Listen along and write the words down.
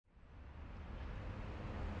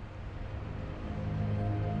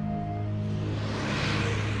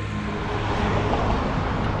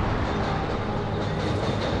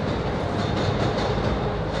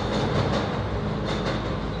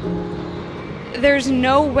There's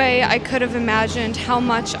no way I could have imagined how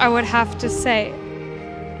much I would have to say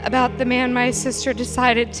about the man my sister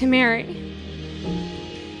decided to marry,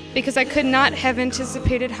 because I could not have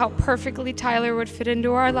anticipated how perfectly Tyler would fit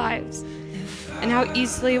into our lives and how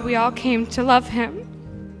easily we all came to love him.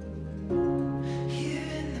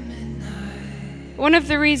 One of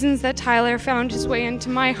the reasons that Tyler found his way into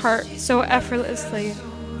my heart so effortlessly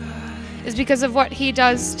is because of what he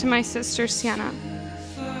does to my sister Siena.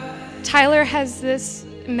 Tyler has this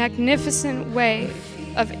magnificent way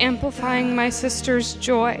of amplifying my sister's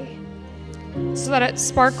joy so that it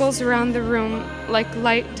sparkles around the room like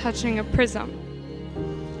light touching a prism.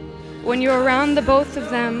 When you're around the both of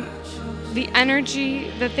them, the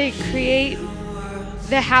energy that they create,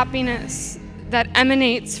 the happiness that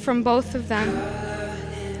emanates from both of them,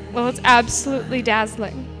 well, it's absolutely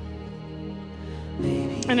dazzling.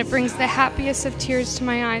 And it brings the happiest of tears to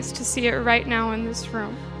my eyes to see it right now in this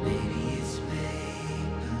room.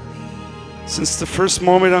 Since the first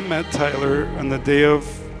moment I met Tyler on the day of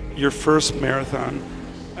your first marathon,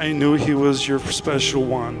 I knew he was your special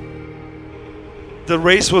one. The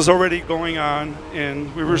race was already going on,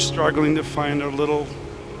 and we were struggling to find a little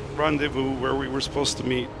rendezvous where we were supposed to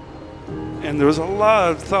meet. And there was a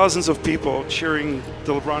lot of thousands of people cheering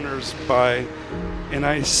the runners by, and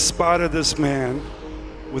I spotted this man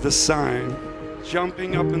with a sign,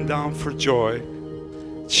 jumping up and down for joy,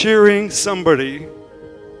 cheering somebody,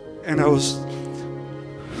 and I was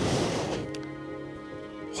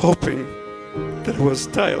hoping that it was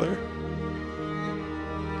Tyler.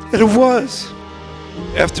 And it was.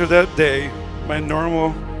 After that day, my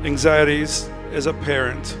normal anxieties as a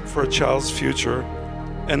parent for a child's future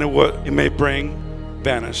and what it may bring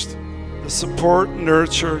vanished. The support,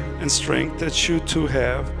 nurture, and strength that you two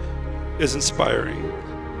have is inspiring.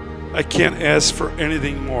 I can't ask for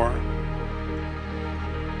anything more.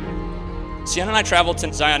 Siena and I traveled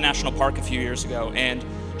to Zion National Park a few years ago, and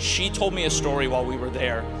she told me a story while we were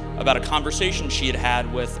there about a conversation she had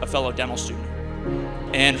had with a fellow dental student.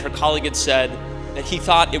 And her colleague had said that he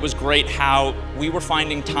thought it was great how we were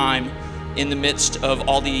finding time in the midst of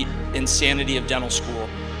all the insanity of dental school.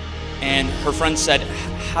 And her friend said,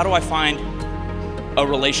 how do I find a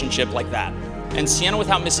relationship like that? And Siena,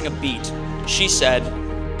 without missing a beat, she said,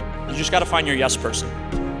 you just gotta find your yes person.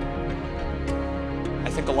 I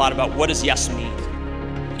think a lot about what does yes mean?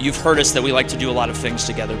 You've heard us that we like to do a lot of things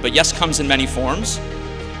together, but yes comes in many forms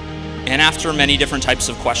and after many different types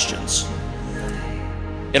of questions.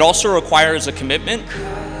 It also requires a commitment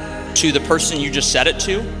to the person you just said it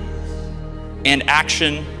to and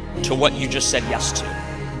action to what you just said yes to.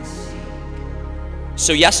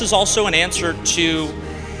 So yes is also an answer to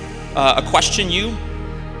a question you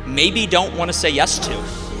maybe don't want to say yes to,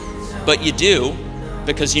 but you do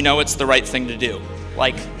because you know it's the right thing to do.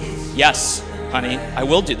 Like, yes, honey, I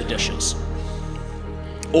will do the dishes.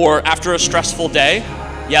 Or after a stressful day,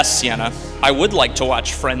 yes, Siena, I would like to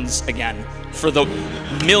watch Friends again for the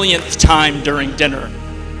millionth time during dinner.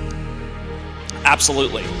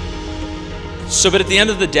 Absolutely. So, but at the end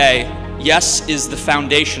of the day, yes is the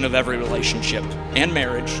foundation of every relationship and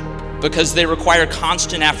marriage because they require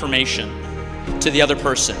constant affirmation to the other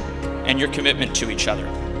person and your commitment to each other.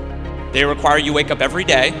 They require you wake up every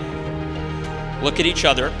day, look at each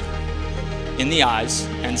other in the eyes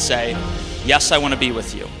and say, yes, I want to be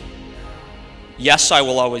with you. Yes, I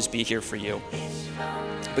will always be here for you.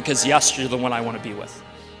 Because yes, you're the one I want to be with.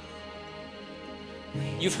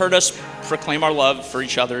 You've heard us proclaim our love for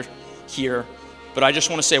each other here, but I just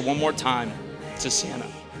want to say one more time to Siena.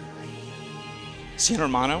 Siena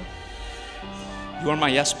Romano, you are my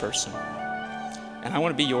yes person, and I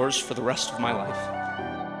want to be yours for the rest of my life.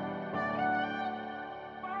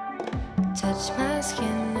 Touch my skin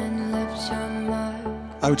and lift your mark.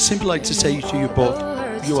 I would simply like to say to you both,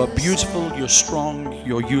 you are beautiful, you're strong,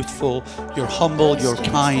 you're youthful, you're humble, you're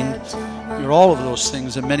kind, you're all of those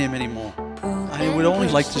things and many, many more. I would only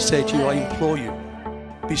like to say to you, I implore you,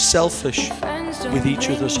 be selfish with each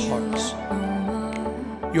other's hearts.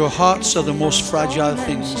 Your hearts are the most fragile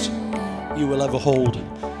things you will ever hold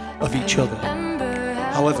of each other.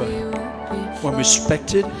 However, when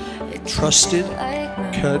respected, trusted,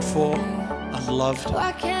 cared for, and loved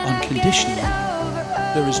unconditionally,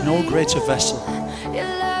 there is no greater vessel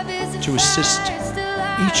to assist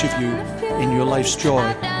each of you in your life's joy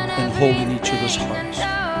than holding each other's hearts.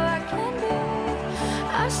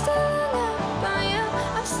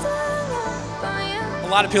 A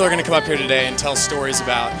lot of people are going to come up here today and tell stories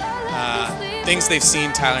about things they've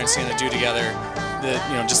seen Tyler and Siena do together,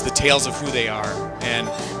 just the tales of who they are. And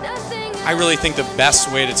I really think the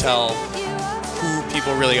best way to tell who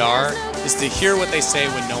people really are is to hear what they say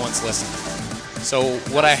when no one's listening. So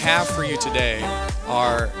what I have for you today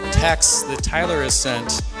are texts that Tyler has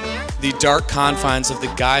sent, the dark confines of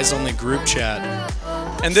the guys-only group chat.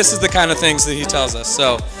 And this is the kind of things that he tells us.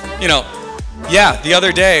 So, you know, yeah, the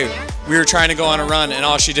other day we were trying to go on a run and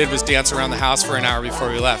all she did was dance around the house for an hour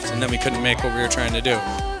before we left, and then we couldn't make what we were trying to do.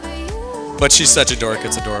 But she's such a dork,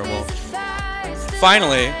 it's adorable.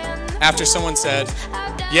 Finally, after someone said,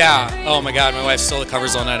 yeah, oh my God, my wife stole the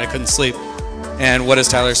covers all night, I couldn't sleep. And what does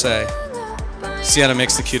Tyler say? Siena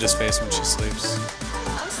makes the cutest face when she sleeps.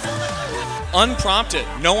 Unprompted,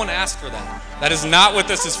 no one asked for that. That is not what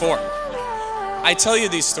this is for. I tell you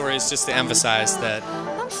these stories just to emphasize that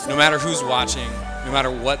no matter who's watching, no matter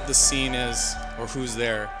what the scene is or who's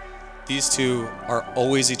there, these two are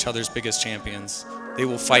always each other's biggest champions. They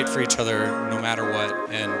will fight for each other no matter what.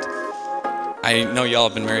 And I know y'all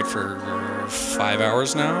have been married for 5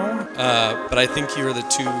 hours now, but I think you are the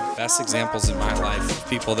two best examples in my life of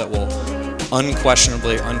people that will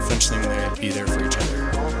unquestionably, unflinchingly be there for each other.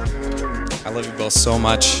 I love you both so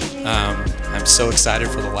much. I'm so excited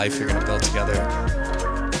for the life you're going to build together.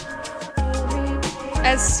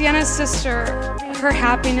 As Siena's sister, her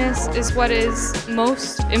happiness is what is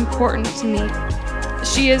most important to me.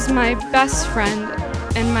 She is my best friend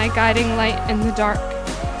and my guiding light in the dark.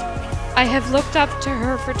 I have looked up to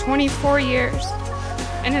her for 24 years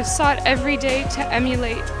and have sought every day to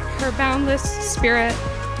emulate her boundless spirit,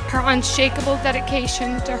 her unshakable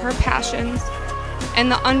dedication to her passions,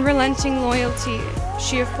 and the unrelenting loyalty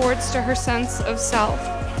she affords to her sense of self.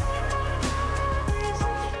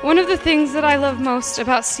 One of the things that I love most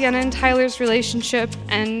about Siena and Tyler's relationship,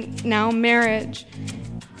 and now marriage,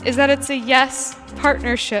 is that it's a yes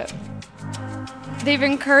partnership. They've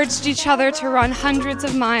encouraged each other to run hundreds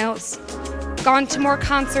of miles, gone to more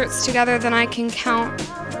concerts together than I can count,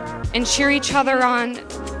 and cheer each other on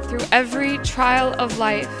through every trial of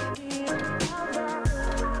life.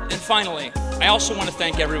 And finally, I also want to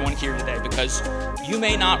thank everyone here today because you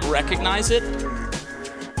may not recognize it,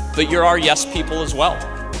 but you're our yes people as well.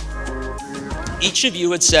 Each of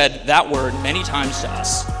you had said that word many times to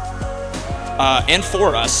us and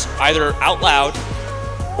for us, either out loud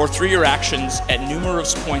or through your actions at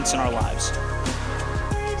numerous points in our lives.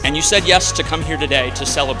 And you said yes to come here today to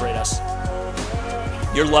celebrate us.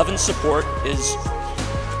 Your love and support is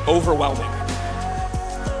overwhelming.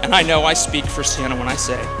 And I know I speak for Siena when I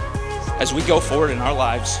say, as we go forward in our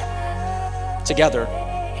lives together,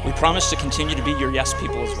 we promise to continue to be your yes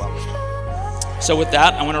people as well. So with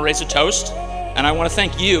that, I want to raise a toast, and I want to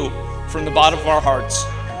thank you from the bottom of our hearts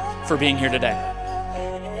for being here today.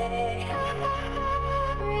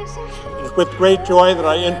 It is with great joy that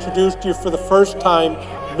I introduce to you for the first time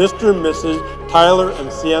Mr. and Mrs. Tyler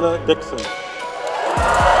and Siena Dixon.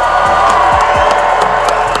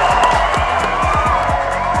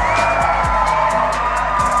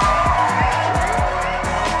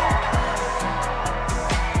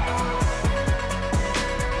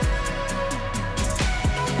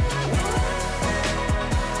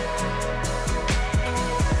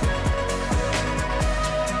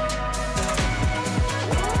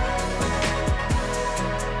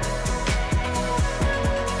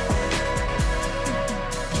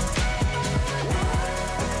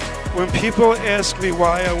 When people ask me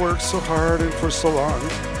why I work so hard and for so long,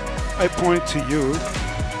 I point to you,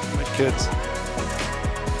 my kids,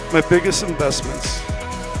 my biggest investments,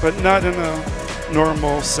 but not in a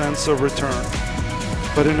normal sense of return,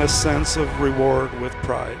 but in a sense of reward with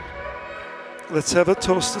pride. Let's have a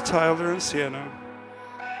toast to Tyler and Siena.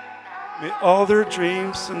 May all their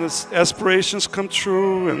dreams and aspirations come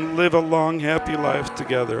true and live a long, happy life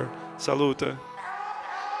together. Salute.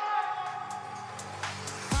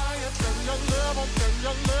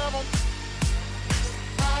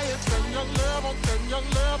 Turn your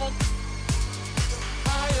level.